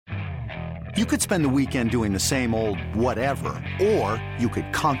You could spend the weekend doing the same old whatever, or you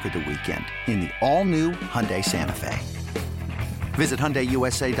could conquer the weekend in the all-new Hyundai Santa Fe. Visit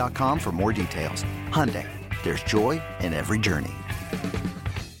HyundaiUSA.com for more details. Hyundai, there's joy in every journey.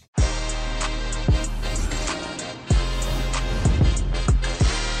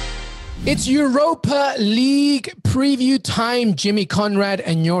 It's Europa League preview time. Jimmy Conrad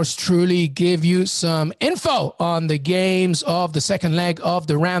and yours truly give you some info on the games of the second leg of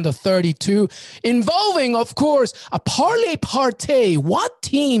the round of 32, involving, of course, a parlay partay. What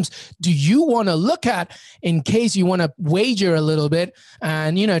teams do you want to look at in case you want to wager a little bit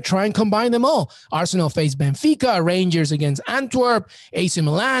and, try and combine them all? Arsenal face Benfica, Rangers against Antwerp, AC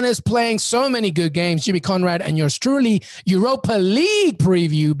Milan is playing. So many good games. Jimmy Conrad and yours truly, Europa League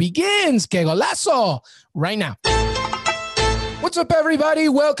preview begins. Que Golazo right now. What's up, everybody?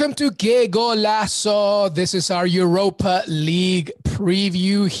 Welcome to Que Golazo. This is our Europa League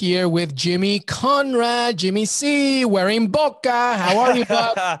preview here with Jimmy Conrad, Jimmy C, wearing Boca. How are you,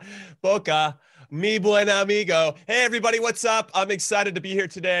 Bob? Boca, mi buen amigo. Hey, everybody, what's up? I'm excited to be here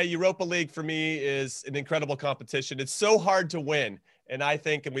today. Europa League for me is an incredible competition. It's so hard to win. And I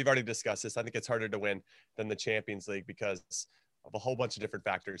think, and we've already discussed this, I think it's harder to win than the Champions League because of a whole bunch of different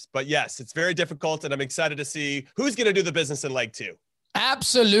factors. But yes, it's very difficult, and I'm excited to see who's going to do the business in leg two.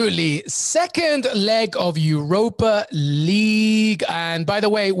 Absolutely. Second leg of Europa League. And by the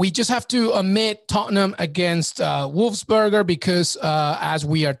way, we just have to omit Tottenham against Wolfsburger because as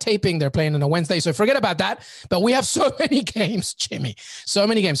we are taping, they're playing on a Wednesday. So forget about that. But we have so many games, Jimmy. So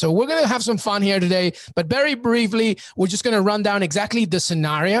many games. So we're going to have some fun here today. But very briefly, we're just going to run down exactly the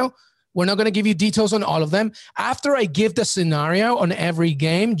scenario. We're not going to give you details on all of them. After I give the scenario on every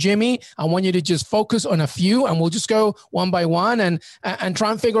game, Jimmy, I want you to just focus on a few, and we'll just go one by one and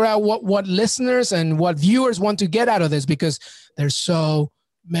try and figure out what listeners and what viewers want to get out of this, because there's so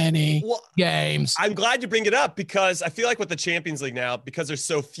many games. I'm glad you bring it up because I feel like with the Champions League now, because there's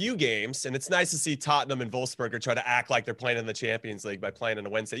so few games, and it's nice to see Tottenham and Wolfsburger try to act like they're playing in the Champions League by playing on a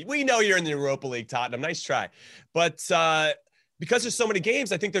Wednesday. We know you're in the Europa League, Tottenham. Nice try. But because there's so many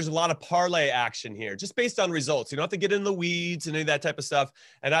games, I think there's a lot of parlay action here, just based on results. You don't have to get in the weeds and any of that type of stuff.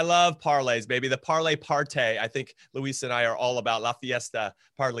 And I love parlays, baby. The parlay partay. I think Luis and I are all about La Fiesta,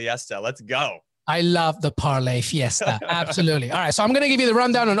 Parlayesta. Let's go. I love the parlay fiesta. Absolutely. All right. So I'm going to give you the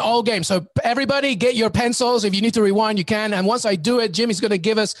rundown on all games. So everybody get your pencils. If you need to rewind, you can. And once I do it, Jimmy's going to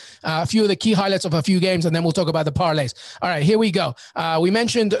give us a few of the key highlights of a few games, and then we'll talk about the parlays. All right, here we go. We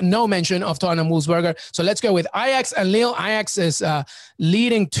mentioned no mention of Tottenham Wolfsburger. So let's go with Ajax and Lille. Ajax is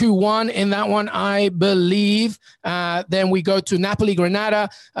leading 2-1 in that one, I believe. Then we go to Napoli Granada.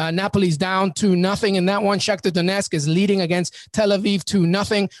 Napoli's down 2-0 in that one. Shakhtar Donetsk is leading against Tel Aviv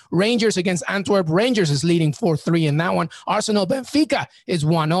 2-0. Rangers against Antwerp. Rangers is leading 4-3 in that one. Arsenal Benfica is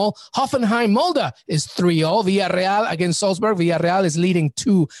 1-0. Hoffenheim Molde is 3-0. Villarreal against Salzburg. Villarreal is leading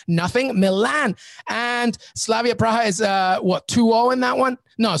 2-0. Milan and Slavia Praha is 2-0 in that one?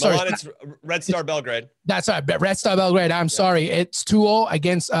 No, sorry. Milan, it's Red Star Belgrade. That's right. Red Star Belgrade. I'm sorry. It's 2-0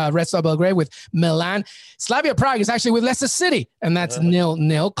 against Red Star Belgrade with Milan. Slavia Prague is actually with Leicester City, and that's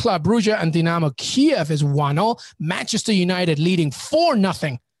 0-0. Club Brugge and Dynamo Kiev is 1-0. Manchester United leading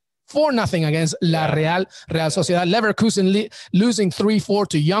 4-0 against Real Sociedad. Leverkusen losing 3-4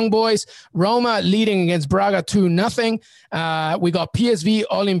 to Young Boys. Roma leading against Braga 2-0. We got PSV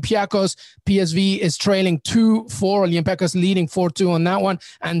Olympiacos. PSV is trailing 2-4. Olympiacos leading 4-2 on that one.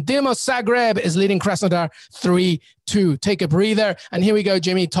 And Dinamo Zagreb is leading Krasnodar 3-2. Take a breather. And here we go,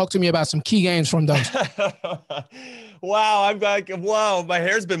 Jimmy. Talk to me about some key games from those. Wow, I'm like, whoa, my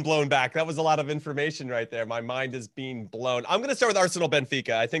hair's been blown back. That was a lot of information right there. My mind is being blown. I'm going to start with Arsenal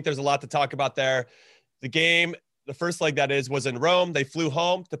Benfica. I think there's a lot to talk about there. The game, the first leg that is, was in Rome. They flew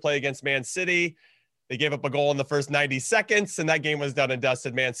home to play against Man City. They gave up a goal in the first 90 seconds, and that game was done and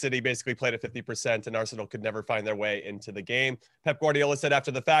dusted. Man City basically played at 50%, and Arsenal could never find their way into the game. Pep Guardiola said after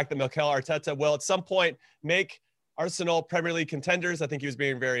the fact that Mikel Arteta will at some point make Arsenal Premier League contenders. I think he was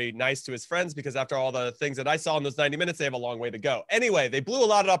being very nice to his friends because after all the things that I saw in those 90 minutes, they have a long way to go. Anyway, they blew a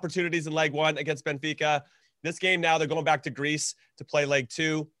lot of opportunities in leg one against Benfica. This game now, they're going back to Greece to play leg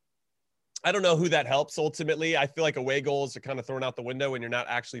two. I don't know who that helps ultimately. I feel like away goals are kind of thrown out the window when you're not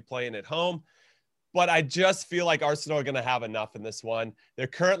actually playing at home. But I just feel like Arsenal are going to have enough in this one. They're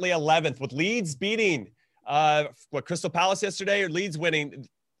currently 11th with Leeds beating Crystal Palace yesterday, or Leeds winning.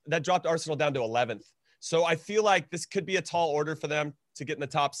 That dropped Arsenal down to 11th. So I feel like this could be a tall order for them to get in the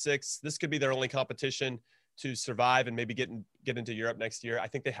top six. This could be their only competition to survive and maybe get into Europe next year. I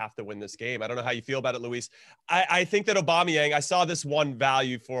think they have to win this game. I don't know how you feel about it, Luis. I think that Aubameyang, I saw this one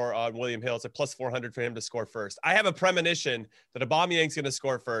value for William Hill. It's a plus 400 for him to score first. I have a premonition that Aubameyang's going to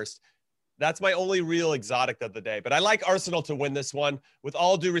score first. That's my only real exotic of the day. But I like Arsenal to win this one, with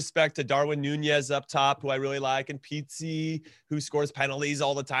all due respect to Darwin Nunez up top, who I really like, and Pizzi, who scores penalties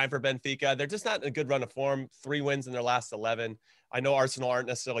all the time for Benfica. They're just not in a good run of form. 3 wins in their last 11. I know Arsenal aren't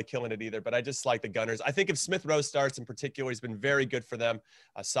necessarily killing it either, but I just like the Gunners. I think if Smith Rowe starts in particular, he's been very good for them.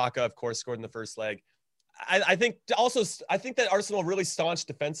 Saka, of course, scored in the first leg. I think that Arsenal really staunch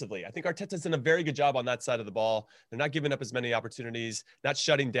defensively. I think Arteta's done a very good job on that side of the ball. They're not giving up as many opportunities, not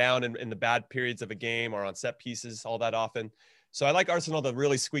shutting down in the bad periods of a game or on set pieces all that often. So I like Arsenal to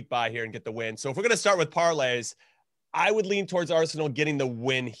really squeak by here and get the win. So if we're going to start with parlays, I would lean towards Arsenal getting the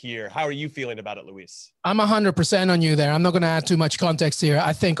win here. How are you feeling about it, Luis? I'm 100% on you there. I'm not going to add too much context here.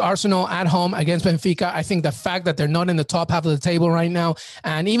 I think Arsenal at home against Benfica, I think the fact that they're not in the top half of the table right now,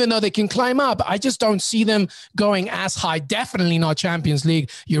 and even though they can climb up, I just don't see them going as high. Definitely not Champions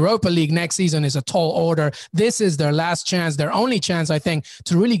League. Europa League next season is a tall order. This is their last chance, their only chance, I think,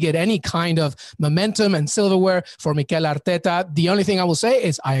 to really get any kind of momentum and silverware for Mikel Arteta. The only thing I will say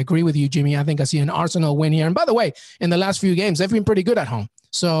is I agree with you, Jimmy. I think I see an Arsenal win here. And by the way, in the last few games, they've been pretty good at home.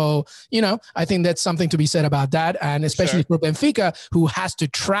 So, I think that's something to be said about that. And especially for Benfica, who has to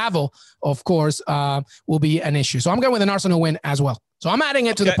travel, of course, will be an issue. So I'm going with an Arsenal win as well. So I'm adding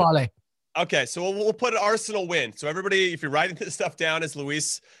it to the parlay. Okay, so we'll put an Arsenal win. So everybody, if you're writing this stuff down, as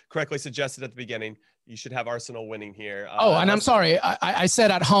Luis correctly suggested at the beginning, you should have Arsenal winning here. And I'm sorry, I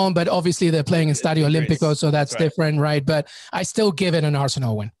said at home, but obviously they're playing in Stadio Olimpico, so that's different, right? But I still give it an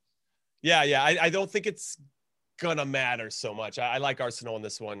Arsenal win. Yeah. I don't think it's gonna matter so much. I like Arsenal in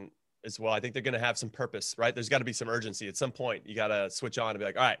this one as well. I think they're gonna have some purpose, right? There's got to be some urgency at some point. You got to switch on and be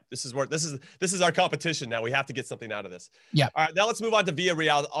like, all right, this is our competition now. We have to get something out of this. Yeah. All right, now let's move on to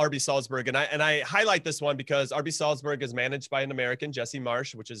Villarreal, RB Salzburg, and I highlight this one because RB Salzburg is managed by an American, Jesse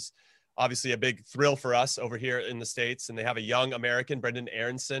Marsh, which is obviously a big thrill for us over here in the States. And they have a young American, Brendan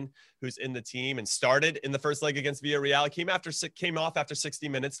Aronson, who's in the team and started in the first leg against Villarreal. Came off after 60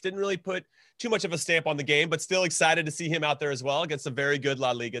 minutes. Didn't really put too much of a stamp on the game, but still excited to see him out there as well against a very good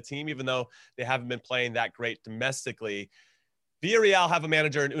La Liga team, even though they haven't been playing that great domestically. Villarreal have a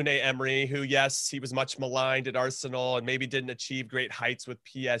manager in Unai Emery, who, yes, he was much maligned at Arsenal and maybe didn't achieve great heights with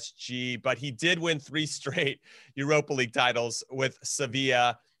PSG, but he did win 3 straight Europa League titles with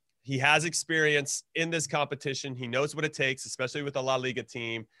Sevilla. He has experience in this competition. He knows what it takes, especially with the La Liga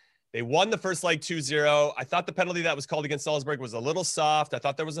team. They won the first leg 2-0. I thought the penalty that was called against Salzburg was a little soft. I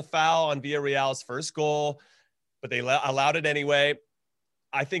thought there was a foul on Villarreal's first goal, but they allowed it anyway.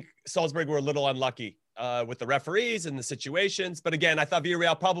 I think Salzburg were a little unlucky with the referees and the situations. But again, I thought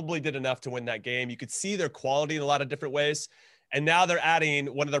Villarreal probably did enough to win that game. You could see their quality in a lot of different ways. And now they're adding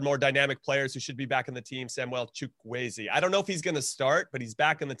one of their more dynamic players who should be back in the team, Samuel Chukwueze. I don't know if he's going to start, but he's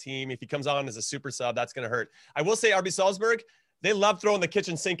back in the team. If he comes on as a super sub, that's going to hurt. I will say RB Salzburg, they love throwing the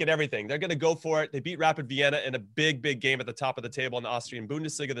kitchen sink at everything. They're going to go for it. They beat Rapid Vienna in a big, big game at the top of the table in the Austrian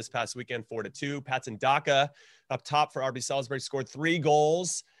Bundesliga this past weekend, 4-2. Patson Daka up top for RB Salzburg scored 3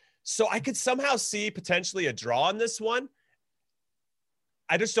 goals. So I could somehow see potentially a draw in this one.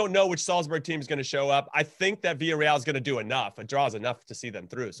 I just don't know which Salzburg team is going to show up. I think that Villarreal is going to do enough. A draw is enough to see them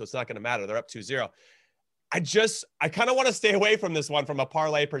through, so it's not going to matter. They're up 2-0. I kind of want to stay away from this one from a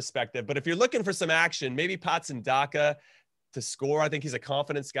parlay perspective, but if you're looking for some action, maybe Patson Daka to score. I think he's a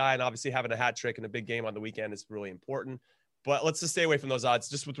confidence guy, and obviously having a hat trick in a big game on the weekend is really important. But let's just stay away from those odds.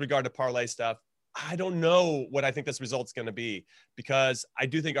 Just with regard to parlay stuff, I don't know what I think this result's going to be, because I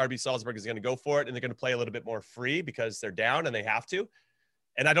do think RB Salzburg is going to go for it, and they're going to play a little bit more free because they're down and they have to.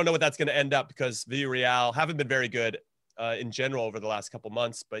 And I don't know what that's going to end up, because Villarreal haven't been very good in general over the last couple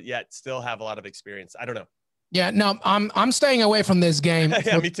months, but yet still have a lot of experience. I don't know. Yeah, no, I'm staying away from this game.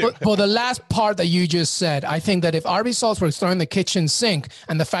 Yeah, me too. For the last part that you just said, I think that if RB Salzburg is throwing the kitchen sink,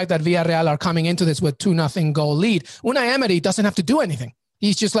 and the fact that Villarreal are coming into this with 2-0 goal lead, Unai Emery doesn't have to do anything.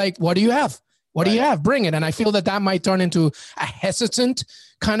 He's just like, what do you have? What do you have? Bring it. And I feel that might turn into a hesitant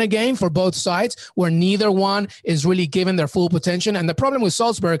kind of game for both sides, where neither one is really given their full potential. And the problem with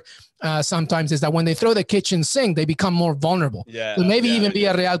Salzburg sometimes is that when they throw the kitchen sink, they become more vulnerable. Yeah, so maybe even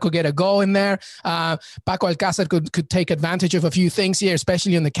Villarreal could get a goal in there. Paco Alcácer could take advantage of a few things here,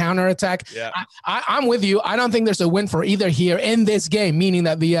 especially in the counterattack. Yeah. I'm with you. I don't think there's a win for either here in this game, meaning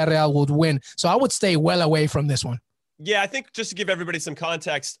that Villarreal would win. So I would stay well away from this one. Yeah, I think just to give everybody some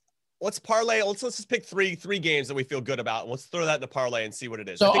context, let's parlay. Let's just pick three games that we feel good about, and let's throw that in the parlay and see what it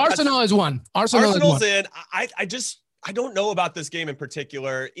is. So Arsenal is one. Arsenal's in. I don't know about this game in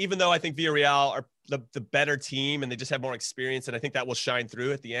particular, even though I think Villarreal are the better team and they just have more experience. And I think that will shine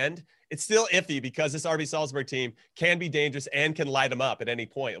through at the end. It's still iffy because this RB Salzburg team can be dangerous and can light them up at any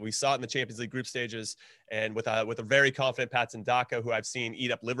point. We saw it in the Champions League group stages, and with a very confident Patson Daka, who I've seen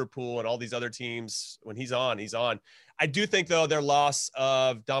eat up Liverpool and all these other teams. When he's on, he's on. I do think, though, their loss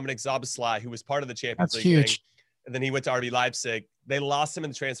of Dominic Szoboszlai, who was part of the Champions League huge thing, and then he went to RB Leipzig. They lost him in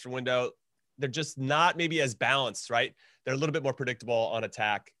the transfer window. They're just not maybe as balanced, right? They're a little bit more predictable on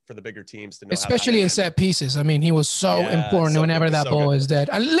attack for the bigger teams to know, especially in set pieces. I mean, he was so important whenever that ball is dead.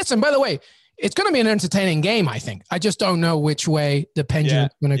 And listen, by the way, it's going to be an entertaining game, I think. I just don't know which way the pendulum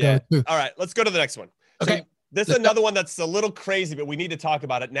is going to go to. All right, let's go to the next one. Okay. So this is another one that's a little crazy, but we need to talk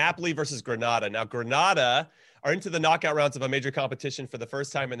about it. Napoli versus Granada. Now, Granada are into the knockout rounds of a major competition for the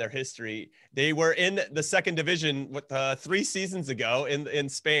first time in their history. They were in the second division 3 seasons ago in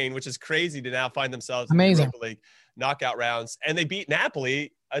Spain, which is crazy to now find themselves in the Europa League knockout rounds. And they beat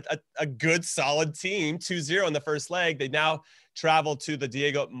Napoli, a good, solid team, 2-0 in the first leg. They now travel to the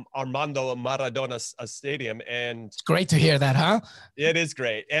Diego Armando Maradona Stadium. And it's great to hear that, huh? It is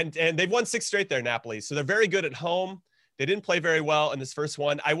great. And they've won 6 straight there, Napoli. So they're very good at home. They didn't play very well in this first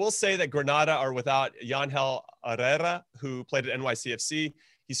one. I will say that Granada are without Yangel Herrera, who played at NYCFC.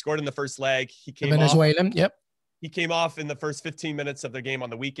 He scored in the first leg. He came Venezuelan, yep. He came off in the first 15 minutes of their game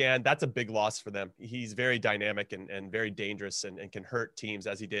on the weekend. That's a big loss for them. He's very dynamic and very dangerous and can hurt teams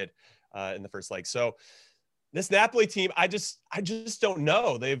as he did in the first leg. So this Napoli team, I just don't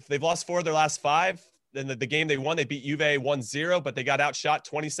know. They've lost 4 of their last 5. Then the game they won, they beat Juve 1-0, but they got outshot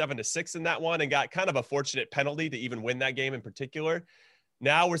 27-6 in that one and got kind of a fortunate penalty to even win that game in particular.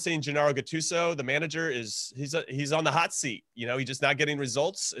 Now we're seeing Gennaro Gattuso, the manager, he's on the hot seat. You know, he's just not getting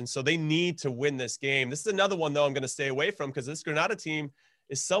results. And so they need to win this game. This is another one, though, I'm going to stay away from because this Granada team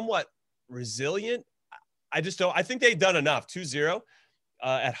is somewhat resilient. I think they've done enough. 2-0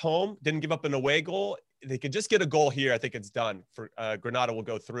 at home, didn't give up an away goal. They could just get a goal here. I think it's done for Granada will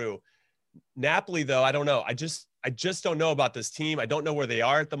go through. Napoli, though, I don't know. I just don't know about this team. I don't know where they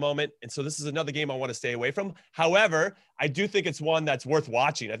are at the moment. And so this is another game I want to stay away from. However, I do think it's one that's worth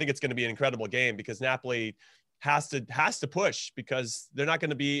watching. I think it's going to be an incredible game because Napoli has to push because they're not going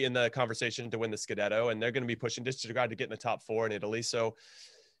to be in the conversation to win the Scudetto, and they're going to be pushing Disregard to get in the top 4 in Italy. So,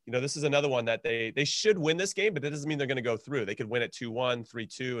 you know, this is another one that they should win this game, but that doesn't mean they're going to go through. They could win it 2-1,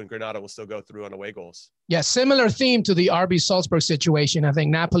 3-2, and Granada will still go through on away goals. Yeah, similar theme to the RB Salzburg situation. I think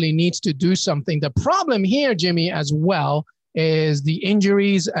Napoli needs to do something. The problem here, Jimmy, as well, is the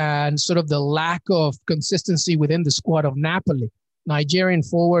injuries and sort of the lack of consistency within the squad of Napoli. Nigerian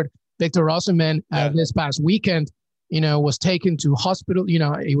forward Victor Osimhen this past weekend, you know, was taken to hospital. You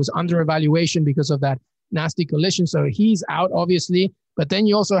know, he was under evaluation because of that nasty collision. So he's out, obviously. But then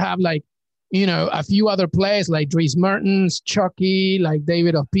you also have, like, you know, a few other players like Dries Mertens, Chucky, like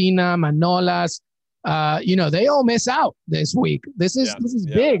David Ospina, Manolas. You know, they all miss out this week. This is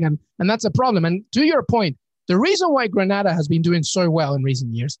big, and that's a problem. And to your point, the reason why Granada has been doing so well in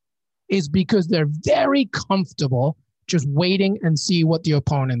recent years is because they're very comfortable just waiting and see what the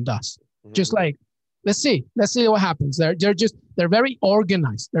opponent does. Mm-hmm. Just like, let's see what happens. They're very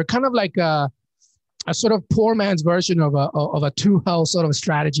organized. They're kind of like a sort of poor man's version of a Tuchel sort of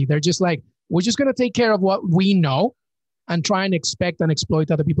strategy. They're just like, we're just going to take care of what we know and try and expect and exploit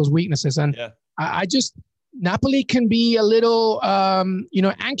other people's weaknesses. And Napoli can be a little,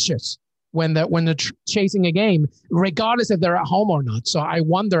 anxious when they're chasing a game, regardless if they're at home or not. So I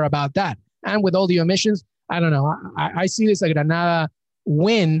wonder about that. And with all the omissions, I don't know. I see this like Granada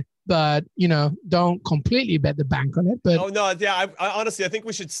win, but, you know, don't completely bet the bank on it. But I honestly, I think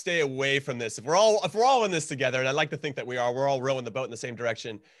we should stay away from this. If we're all in this together, and I like to think that we're all rowing the boat in the same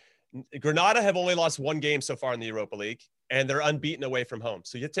direction. Granada have only lost 1 game so far in the Europa League, and they're unbeaten away from home.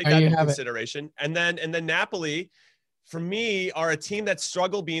 So you take that into consideration. And then Napoli, for me, are a team that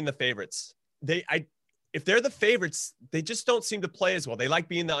struggle being the favorites. If they're the favorites, they just don't seem to play as well. They like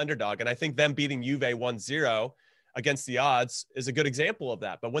being the underdog, and I think them beating Juve 1-0 against the odds is a good example of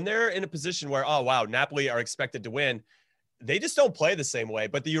that. But when they're in a position where, oh, wow, Napoli are expected to win, they just don't play the same way.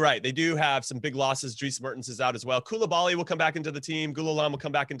 But you're right. They do have some big losses. Dries Mertens is out as well. Koulibaly will come back into the team. Goulam will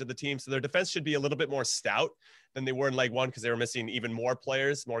come back into the team. So their defense should be a little bit more stout than they were in leg 1 because they were missing even more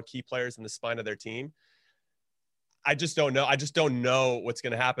key players in the spine of their team. I just don't know. I just don't know what's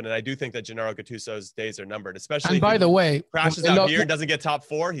going to happen. And I do think that Gennaro Gattuso's days are numbered, especially if he crashes out here and doesn't get top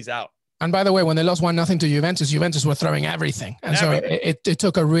 4, he's out. And by the way, when they lost 1-0 to Juventus were throwing everything. And so it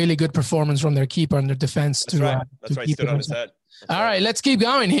took a really good performance from their keeper and their defense to keep it on his head. All right, let's keep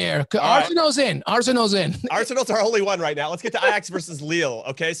going here. Arsenal's in. Arsenal's our only one right now. Let's get to Ajax versus Lille.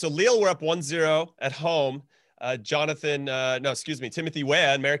 Okay, so Lille were up 1-0 at home Timothy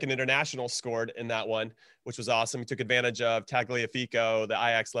Weah, American international, scored in that one, which was awesome. He took advantage of Tagliafico, the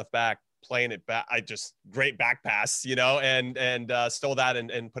Ajax left back, playing it back. Great back pass, and stole that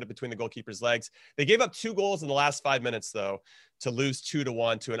and put it between the goalkeeper's legs. They gave up 2 goals in the last 5 minutes, though, to lose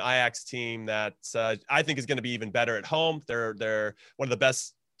 2-1 to an Ajax team that I think is going to be even better at home. They're one of the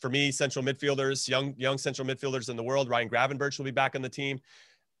best, for me, central midfielders, young central midfielders in the world. Ryan Gravenberch will be back on the team.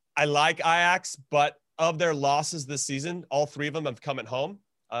 I like Ajax, but of their losses this season, all 3 of them have come at home.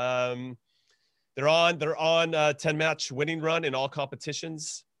 They're on a 10-match winning run in all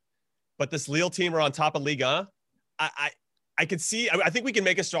competitions, but this Lille team are on top of Ligue 1. I think we can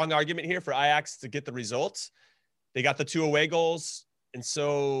make a strong argument here for Ajax to get the results. They got the 2 away goals, and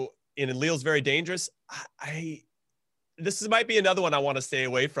so Lille's very dangerous. This might be another one I want to stay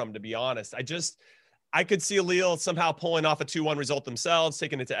away from, to be honest. I could see Lille somehow pulling off a 2-1 result themselves,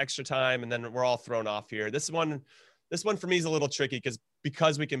 taking it to extra time, and then we're all thrown off here. This one for me is a little tricky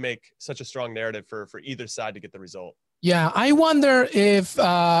because we can make such a strong narrative for either side to get the result. Yeah, I wonder if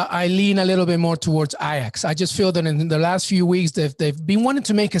I lean a little bit more towards Ajax. I just feel that in the last few weeks, they've been wanting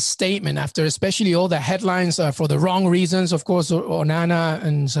to make a statement after especially all the headlines for the wrong reasons. Of course, Onana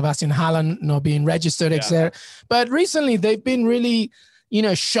and Sebastian Haller not being registered, etc. But recently, they've been really,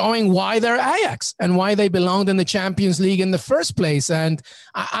 showing why they're Ajax and why they belonged in the Champions League in the first place. And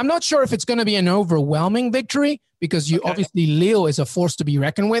I'm not sure if it's going to be an overwhelming victory, because obviously Lille is a force to be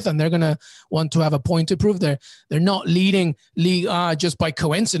reckoned with, and they're going to want to have a point to prove. They're not leading Ligue 1 just by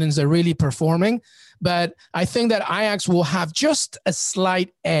coincidence. They're really performing. But I think that Ajax will have just a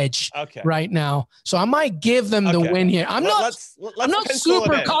slight edge right now. So I might give them the win here. I'm not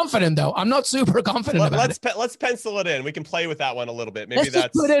super confident, though. I'm not super confident about it. Let's pencil it in. We can play with that one a little bit. Maybe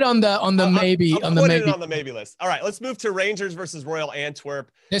let's put it on the maybe. I'll put it on the maybe list. All right, let's move to Rangers versus Royal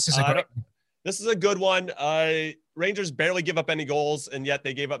Antwerp. This is a good one. Rangers barely give up any goals, and yet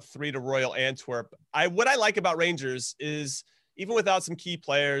they gave up 3 to Royal Antwerp. What I like about Rangers is, even without some key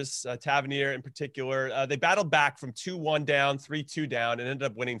players, Tavernier in particular, they battled back from 2-1 down, 3-2 down, and ended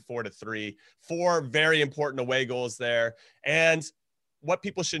up winning 4-3. 4 very important away goals there. And what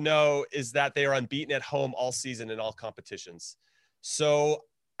people should know is that they are unbeaten at home all season in all competitions. So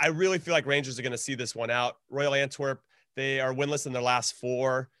I really feel like Rangers are going to see this one out. Royal Antwerp, they are winless in their last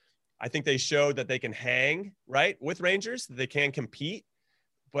 4. I think they showed that they can hang, right, with Rangers, that they can compete.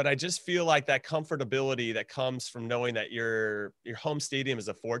 But I just feel like that comfortability that comes from knowing that your home stadium is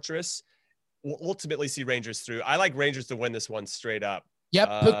a fortress will ultimately see Rangers through. I like Rangers to win this one straight up.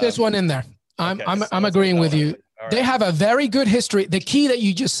 Yep, put this one in there. I'm agreeing with you. Right. They have a very good history. The key that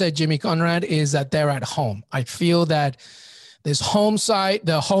you just said, Jimmy Conrad, is that they're at home. I feel that this home side,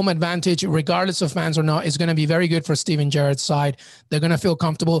 the home advantage, regardless of fans or not, is going to be very good for Steven Gerrard's side. They're going to feel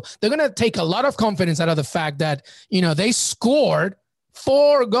comfortable. They're going to take a lot of confidence out of the fact that, they scored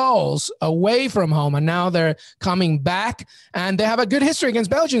 4 goals away from home, and now they're coming back, and they have a good history against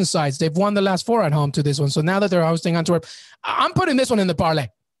Belgian sides. They've won the last 4 at home to this one. So now that they're hosting Antwerp, I'm putting this one in the parlay.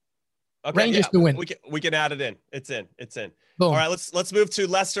 Rangers to win. We can add it in. It's in. Boom. All right, let's move to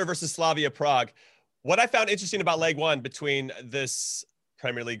Leicester versus Slavia Prague. What I found interesting about leg 1 between this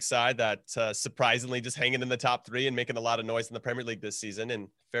Premier League side that surprisingly just hanging in the top 3 and making a lot of noise in the Premier League this season, and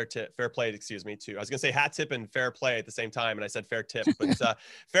fair play, too. I was going to say hat tip and fair play at the same time, and I said fair tip, but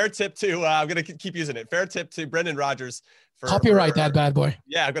fair tip to, I'm going to keep using it. Fair tip to Brendan Rodgers. Copyright that bad boy.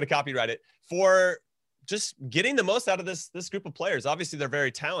 Yeah, I'm going to copyright it for just getting the most out of this group of players. Obviously, they're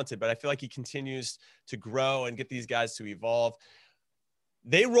very talented, but I feel like he continues to grow and get these guys to evolve.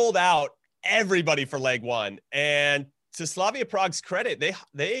 They rolled out everybody for leg 1, and to Slavia Prague's credit,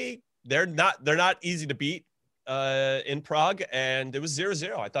 they're not easy to beat in Prague, and it was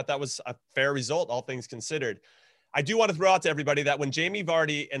 0-0. I thought that was a fair result, all things considered. I do want to throw out to everybody that when Jamie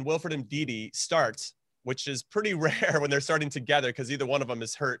Vardy and Wilfred Ndidi start, which is pretty rare when they're starting together because either one of them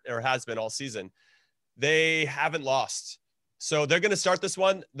is hurt or has been all season, they haven't lost. So they're going to start this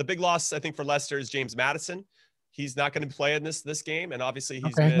one. The big loss, I think, for Leicester is James Maddison. He's not going to play in this game, and obviously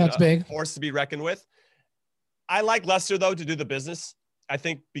he's been a force to be reckoned with. I like Leicester, though, to do the business. I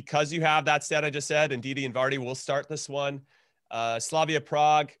think because you have that stat I just said, and Ndidi and Vardy will start this one. Slavia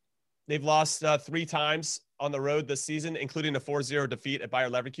Prague, they've lost 3 times on the road this season, including a 4-0 defeat at Bayer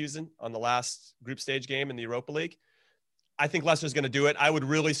Leverkusen on the last group stage game in the Europa League. I think Leicester's going to do it. I would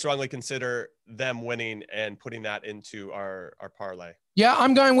really strongly consider them winning and putting that into our parlay. Yeah,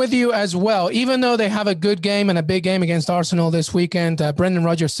 I'm going with you as well. Even though they have a good game and a big game against Arsenal this weekend, Brendan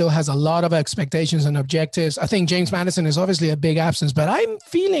Rodgers still has a lot of expectations and objectives. I think James Maddison is obviously a big absence, but I'm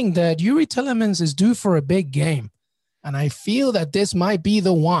feeling that Yuri Tillemans is due for a big game. And I feel that this might be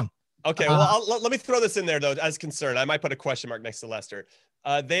the one. Okay, well, let me throw this in there, though, as concern. I might put a question mark next to Leicester.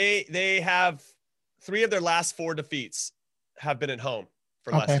 They have 3 of their last 4 defeats have been at home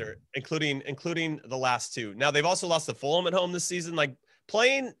for Leicester, including the last 2. Now, they've also lost to Fulham at home this season. Like,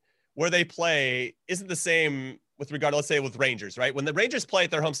 playing where they play isn't the same with regard to, let's say, with Rangers, right? When the Rangers play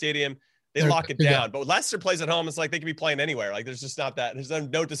at their home stadium, they lock it down. But when Leicester plays at home, it's like they could be playing anywhere. Like, there's just not that. There's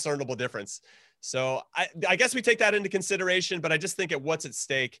no discernible difference. So I guess we take that into consideration, but I just think at what's at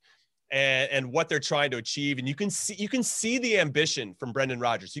stake and what they're trying to achieve. And you can see the ambition from Brendan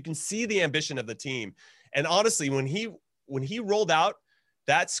Rodgers. You can see the ambition of the team. And honestly, when he rolled out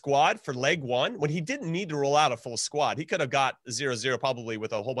that squad for leg 1, when he didn't need to roll out a full squad, he could have got 0-0 probably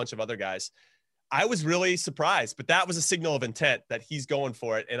with a whole bunch of other guys. I was really surprised, but that was a signal of intent that he's going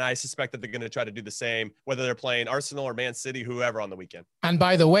for it. And I suspect that they're going to try to do the same, whether they're playing Arsenal or Man City, whoever on the weekend. And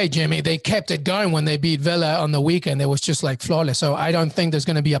by the way, Jimmy, they kept it going when they beat Villa on the weekend. It was just like flawless. So I don't think there's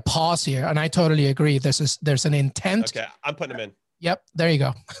going to be a pause here. And I totally agree. There's an intent. Okay. I'm putting them in. Yep. There you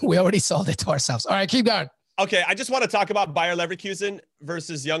go. We already sold it to ourselves. All right, keep going. Okay. I just want to talk about Bayer Leverkusen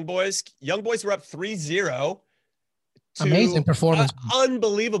versus Young Boys. Young Boys were up 3-0. Amazing performance.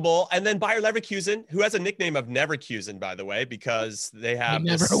 Unbelievable. And then Bayer Leverkusen, who has a nickname of Neverkusen, by the way, because they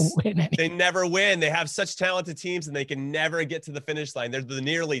never win. They have such talented teams and they can never get to the finish line. They're the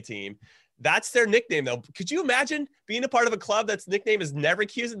nearly team. That's their nickname, though. Could you imagine being a part of a club that's nickname is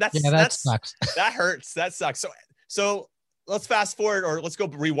Neverkusen? That sucks. That hurts. That sucks. So let's fast forward, or let's go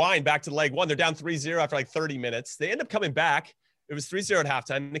rewind back to leg 1. They're down 3-0 after like 30 minutes. They end up coming back. It was 3-0 at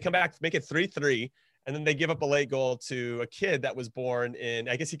halftime. They come back, make it 3-3. And then they give up a late goal to a kid that was born in,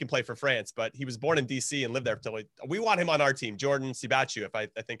 I guess he can play for France, but he was born in DC and lived there until we want him on our team, Jordan Sibachu, if I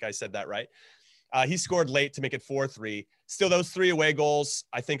think I said that right. He scored late to make it 4-3. Still, those 3 away goals,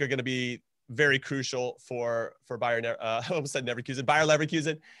 I think, are going to be very crucial for Bayer, I almost said Leverkusen, Bayer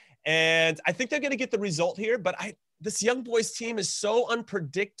Leverkusen. And I think they're going to get the result here, but this Young Boys team is so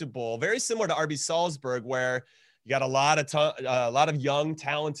unpredictable, very similar to RB Salzburg, where you got a lot of young,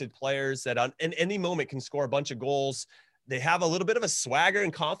 talented players that in any moment can score a bunch of goals. They have a little bit of a swagger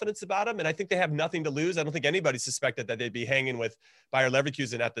and confidence about them, and I think they have nothing to lose. I don't think anybody suspected that they'd be hanging with Bayer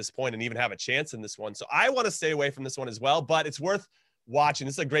Leverkusen at this point and even have a chance in this one. So I want to stay away from this one as well, but it's worth watching.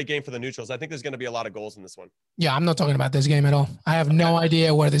 This is a great game for the neutrals. I think there's going to be a lot of goals in this one. Yeah, I'm not talking about this game at all. I have no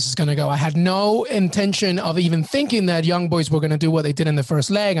idea where this is going to go. I had no intention of even thinking that Young Boys were going to do what they did in the first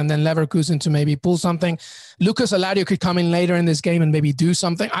leg and then Leverkusen to maybe pull something. Lucas Alario could come in later in this game and maybe do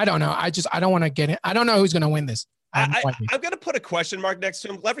something. I don't know. I don't want to get it. I don't know who's going to win this. I'm going to put a question mark next to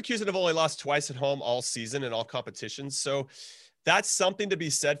him. Leverkusen have only lost twice at home all season in all competitions. So that's something to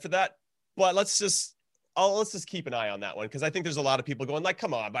be said for that. But let's just keep an eye on that one, because I think there's a lot of people going like,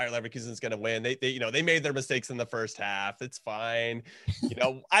 come on, Bayer Leverkusen's going to win. They made their mistakes in the first half. It's fine.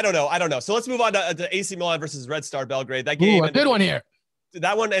 I don't know. So let's move on to AC Milan versus Red Star Belgrade. That game, a good one here.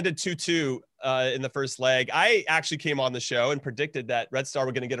 That one ended 2-2 in the first leg. I actually came on the show and predicted that Red Star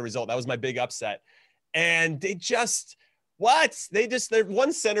were going to get a result. That was my big upset. And they just, they're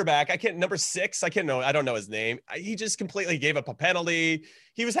one center back. Number 6. I don't know his name. He just completely gave up a penalty.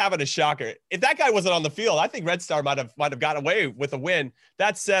 He was having a shocker. If that guy wasn't on the field, I think Red Star might have got away with a win.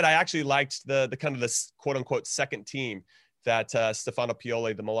 That said, I actually liked the kind of this quote unquote second team that Stefano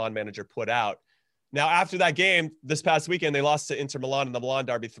Pioli, the Milan manager, put out. Now, after that game this past weekend, they lost to Inter Milan in the Milan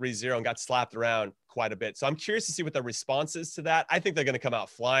derby 3-0 and got slapped around quite a bit. So I'm curious to see what their response is to that. I think they're going to come out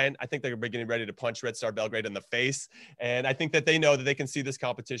flying. I think they're getting ready to punch Red Star Belgrade in the face. And I think that they know that they can see this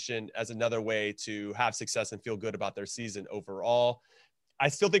competition as another way to have success and feel good about their season overall. I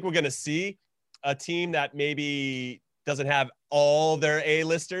still think we're going to see a team that maybe doesn't have all their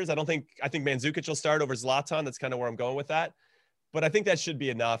A-listers. I think Mandzukic will start over Zlatan. That's kind of where I'm going with that. But I think that should be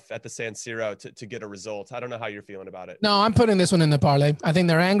enough at the San Siro to get a result. I don't know how you're feeling about it. No, I'm putting this one in the parlay. I think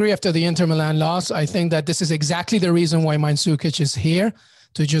they're angry after the Inter Milan loss. I think that this is exactly the reason why Mandzukic is here,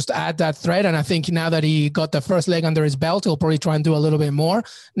 to just add that thread. And I think now that he got the first leg under his belt, he'll probably try and do a little bit more.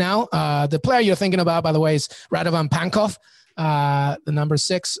 Now, the player you're thinking about, by the way, is Radovan Pankov, the number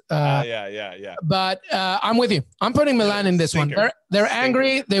 6. Yeah. But I'm with you. I'm putting Milan in this one. They're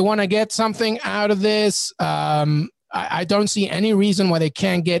angry. They want to get something out of this. I don't see any reason why they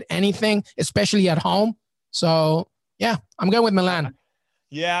can't get anything, especially at home. So, yeah, I'm going with Milan.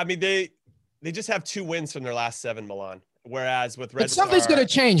 Yeah, I mean, they just have 2 wins from their last 7, Milan. Whereas with Red Star, something's going to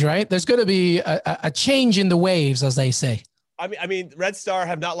change, right? There's going to be a change in the waves, as they say. I mean, Red Star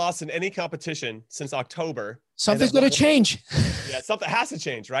have not lost in any competition since October. Something's going to change. Yeah, something has to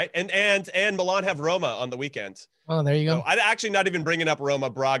change, right? And Milan have Roma on the weekend. Oh, there you go. So I'd actually not even bringing up Roma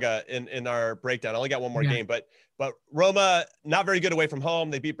Braga in our breakdown. I only got one more game, but Roma not very good away from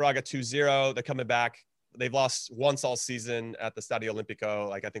home. They beat Braga 2-0. They're coming back. They've lost once all season at the Stadio Olimpico.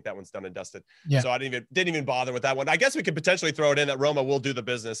 Like, I think that one's done and dusted. Yeah. So I didn't even bother with that one. I guess we could potentially throw it in that Roma will do the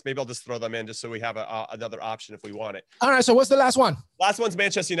business. Maybe I'll just throw them in just so we have another option if we want it. All right. So what's the last one? Last one's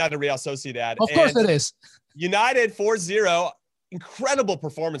Manchester United, Real Sociedad. Of course it is. United 4-0. Incredible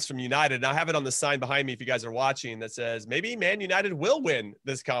performance from United. And I have it on the sign behind me if you guys are watching that says maybe Man United will win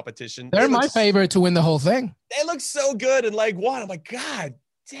this competition. They're my favorite to win the whole thing. They look so good. And like, what? I'm like, God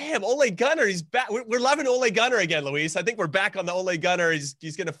damn, Ole Gunnar, he's back. We're loving Ole Gunnar again, Luis. I think we're back on the Ole Gunnar. He's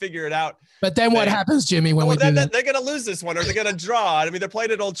going to figure it out. But then what happens, Jimmy, when they're going to lose this one or they're going to draw. I mean, they're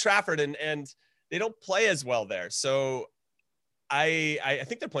playing at Old Trafford and they don't play as well there. So I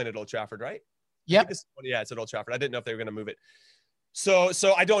think they're playing at Old Trafford, right? Yeah. Yeah, it's at Old Trafford. I didn't know if they were going to move it. So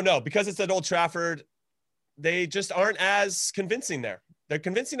I don't know, because it's at Old Trafford, they just aren't as convincing there. They're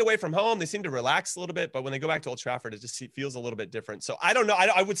convincing away from home. They seem to relax a little bit, but when they go back to Old Trafford, it just feels a little bit different. So I don't know.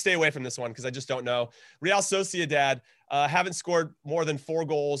 I would stay away from this one because I just don't know. Real Sociedad haven't scored more than 4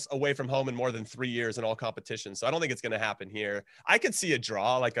 goals away from home in more than 3 years in all competitions. So I don't think it's going to happen here. I could see a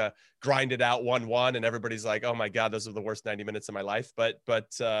draw, like a grinded out 1-1, and everybody's like, oh my God, those are the worst 90 minutes of my life. But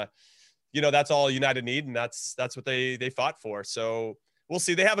that's all United need, and that's what they fought for. So we'll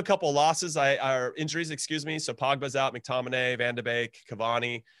see. They have a couple of losses, injuries, excuse me. So Pogba's out, McTominay, Van de Beek,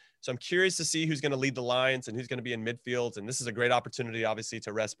 Cavani. So I'm curious to see who's going to lead the lines and who's going to be in midfield. And this is a great opportunity, obviously,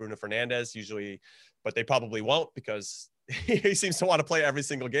 to rest Bruno Fernandes usually, but they probably won't because he seems to want to play every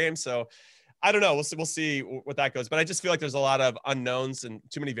single game. So I don't know. We'll see what that goes. But I just feel like there's a lot of unknowns and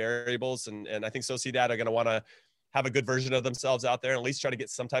too many variables. And I think Sociedad are going to want to have a good version of themselves out there and at least try to get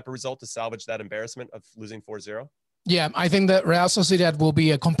some type of result to salvage that embarrassment of losing 4-0. Yeah, I think that Real Sociedad will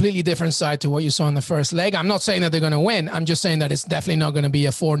be a completely different side to what you saw in the first leg. I'm not saying that they're going to win. I'm just saying that it's definitely not going to be a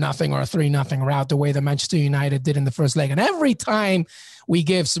 4-0 or a 3-0 route the way that Manchester United did in the first leg. And every time we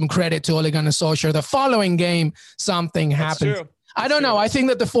give some credit to Ole Gunnar Solskjaer, the following game, something happens. True. I don't know. I think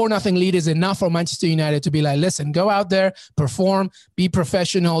that the 4-0 lead is enough for Manchester United to be like, listen, go out there, perform, be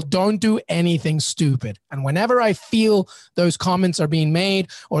professional, don't do anything stupid. And whenever I feel those comments are being made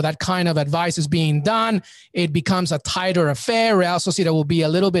or that kind of advice is being done, it becomes a tighter affair. Real Sociedad will be a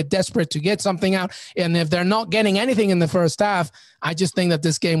little bit desperate to get something out. And if they're not getting anything in the first half, I just think that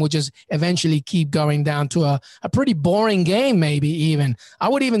this game will just eventually keep going down to a pretty boring game, maybe even. I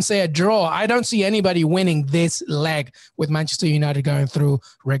would even say a draw. I don't see anybody winning this leg with Manchester United going through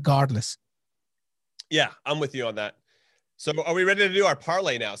regardless. Yeah, I'm with you on that. So are we ready to do our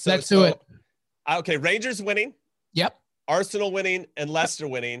parlay now? Let's do it. Okay, Rangers winning. Yep. Arsenal winning and Leicester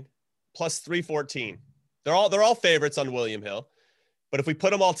winning plus 314. They're all favorites on William Hill. But if we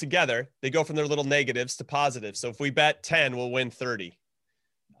put them all together, they go from their little negatives to positives. So if we bet 10, we'll win 30.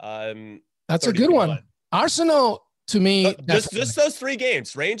 That's a good one. Arsenal, to me, just those 3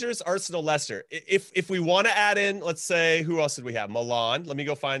 games: Rangers, Arsenal, Leicester. If we want to add in, let's say, who else did we have? Milan. Let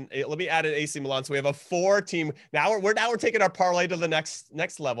me add in AC Milan. So we have a 4-team. Now we're taking our parlay to the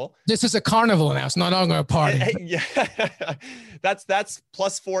next level. This is a carnival now. It's not only a party. Yeah, that's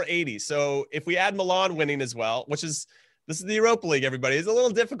plus 480. So if we add Milan winning as well, this is the Europa League, everybody. It's a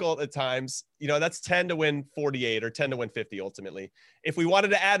little difficult at times. That's 10 to win 48 or 10 to win 50 ultimately. If we wanted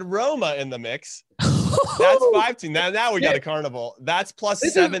to add Roma in the mix, that's 5-team. Now we got a carnival. That's plus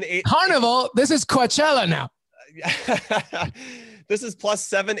 780. Carnival. This is Coachella now. This is plus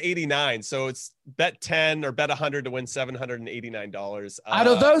 789. So it's bet 10 or bet 100 to win $789. Out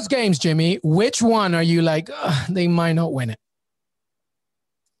of those games, Jimmy, which one are you like, they might not win it?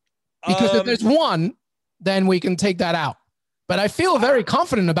 Because if there's one, then we can take that out. But I feel very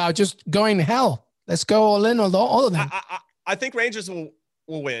confident about just going to hell. Let's go all in on all of them. I think Rangers will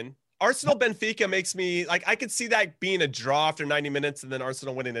win. Arsenal Benfica makes me like, I could see that being a draw after 90 minutes and then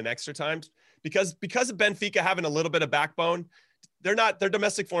Arsenal winning in extra time because of Benfica having a little bit of backbone. Their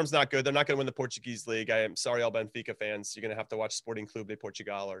domestic form's not good. They're not going to win the Portuguese league. I am sorry, all Benfica fans. You're going to have to watch Sporting Clube de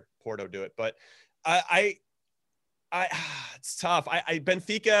Portugal or Porto do it. But it's tough.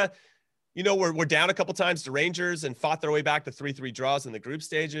 Benfica, we're down a couple times to Rangers and fought their way back to 3-3 draws in the group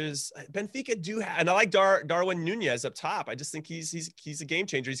stages. Benfica and I like Darwin Nunez up top. I just think he's a game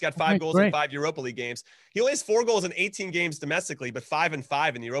changer. He's got 5 goals in 5 Europa League games. He only has 4 goals in 18 games domestically, but 5 and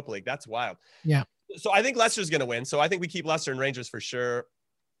 5 in the Europa League. That's wild. Yeah. So I think Leicester's going to win. So I think we keep Leicester and Rangers for sure.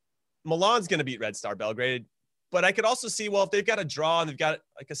 Milan's going to beat Red Star Belgrade. But I could also see, well, if they've got a draw and they've got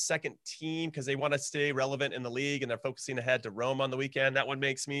like a second team because they want to stay relevant in the league and they're focusing ahead to Rome on the weekend, that one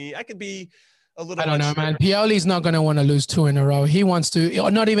makes me, I could be a little. I don't know, man. Pioli's not going to want to lose 2 in a row. He wants to,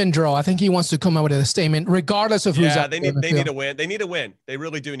 or not even draw. I think he wants to come out with a statement, regardless of who's up. They need a win. They need a win. They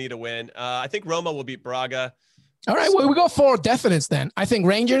really do need a win. I think Roma will beat Braga. All right, well, we go 4 definites then. I think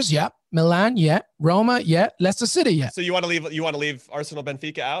Rangers, yeah. Milan, yeah. Roma, yeah. Leicester City, yeah. So you want to leave Arsenal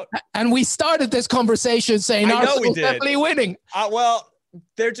Benfica out? And we started this conversation saying Arsenal's definitely winning. Well,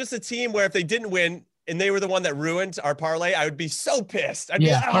 they're just a team where if they didn't win and they were the one that ruined our parlay, I would be so pissed. I'd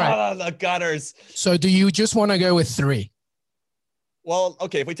be like, the Gunners. So do you just want to go with 3? Well,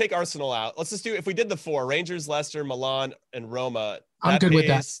 okay, if we take Arsenal out, let's just do, if we did the 4, Rangers, Leicester, Milan, and Roma. I'm good with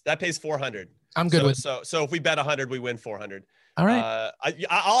that. That pays 400. I'm good with so if we bet 100, we win 400. All right.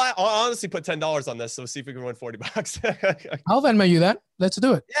 I'll honestly put $10 on this. So see if we can win $40. I'll Venmo you that. Let's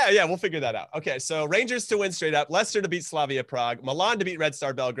do it. Yeah. We'll figure that out. Okay. So Rangers to win straight up, Leicester to beat Slavia Prague, Milan to beat Red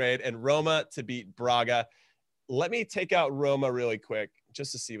Star Belgrade, and Roma to beat Braga. Let me take out Roma really quick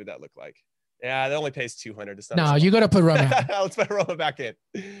just to see what that looked like. Yeah. That only pays 200. It's not no, you got to put Roma. Let's put Roma back in.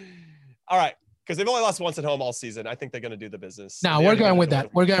 All right. Because they've only lost once at home all season. I think they're going to do the business. No, we're going with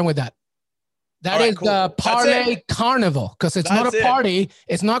that. We're going with that. That is cool. The parlay carnival, because it's not a party.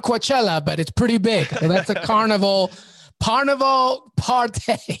 It's not Coachella, but it's pretty big. So that's a carnival party.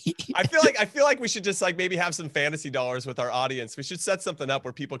 I feel like we should just like maybe have some fantasy dollars with our audience. We should set something up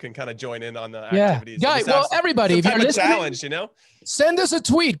where people can kind of join in on the activities. Yeah, well, everybody, if you're listening, challenge, send us a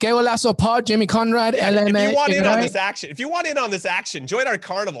tweet. Que Golazo Pod, Jimmy Conrad, LMA. If you want in on this action, join our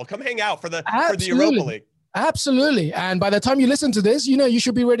carnival. Come hang out for the Europa League. Absolutely. And by the time you listen to this, you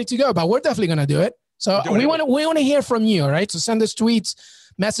should be ready to go, but we're definitely going to do it. So we want to hear from you. All right. So send us tweets,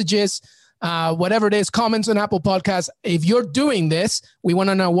 messages, whatever it is, comments on Apple Podcasts. If you're doing this, we want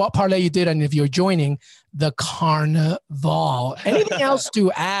to know what parlay you did. And if you're joining the carnival, anything else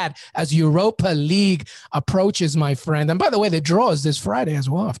to add as Europa League approaches, my friend? And by the way, the draw is this Friday as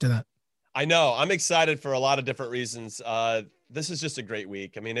well after that. I know. I'm excited for a lot of different reasons. This is just a great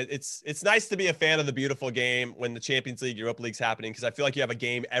week. I mean, it's nice to be a fan of the beautiful game when the Champions League, Europa League's happening, because I feel like you have a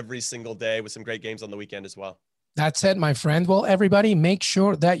game every single day with some great games on the weekend as well. That's it, my friend. Well, everybody, make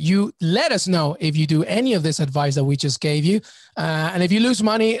sure that you let us know if you do any of this advice that we just gave you. And if you lose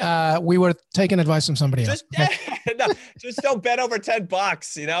money, we were taking advice from somebody else. Just don't bet over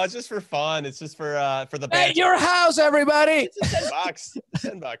 $10. It's just for fun. It's just for the at your house, everybody. It's just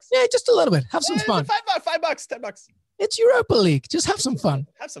 $10. Yeah, just a little bit. Have some fun. $5, $10. It's Europa League. Just have some fun.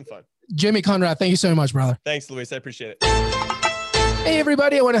 Have some fun. Jimmy Conrad, thank you so much, brother. Thanks, Luis. I appreciate it. Hey,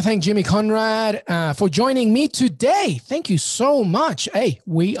 everybody. I want to thank Jimmy Conrad for joining me today. Thank you so much. Hey,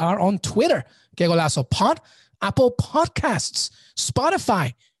 we are on Twitter, Que Golazo Pod, Apple Podcasts,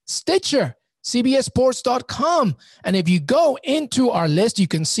 Spotify, Stitcher, CBSSports.com. And if you go into our list, you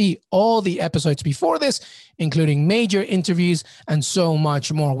can see all the episodes before this, including major interviews and so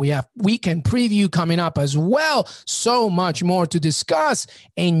much more. We have weekend preview coming up as well. So much more to discuss.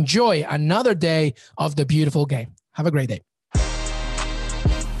 Enjoy another day of the beautiful game. Have a great day.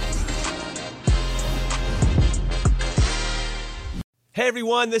 Hey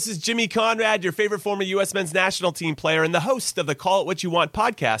everyone, this is Jimmy Conrad, your favorite former U.S. men's national team player and the host of the Call It What You Want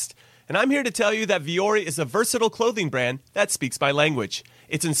podcast. And I'm here to tell you that Vuori is a versatile clothing brand that speaks my language.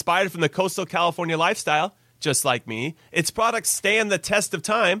 It's inspired from the coastal California lifestyle, just like me. Its products stand the test of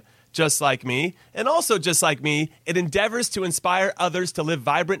time, just like me. And also just like me, it endeavors to inspire others to live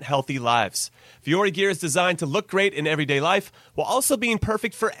vibrant, healthy lives. Vuori gear is designed to look great in everyday life while also being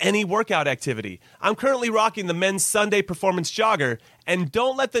perfect for any workout activity. I'm currently rocking the men's Sunday Performance Jogger, and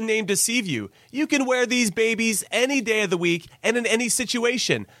don't let the name deceive you. You can wear these babies any day of the week and in any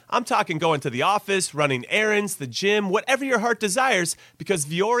situation. I'm talking going to the office, running errands, the gym, whatever your heart desires, because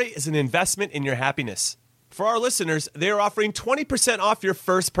Vuori is an investment in your happiness. For our listeners, they are offering 20% off your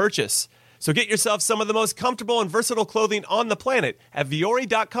first purchase. So get yourself some of the most comfortable and versatile clothing on the planet at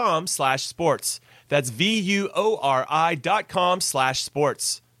vuori.com/sports. That's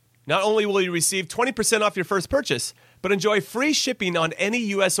VUORI.com/sports. Not only will you receive 20% off your first purchase, but enjoy free shipping on any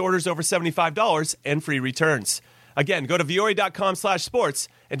U.S. orders over $75 and free returns. Again, go to vuori.com/sports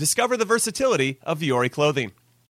and discover the versatility of Vuori clothing.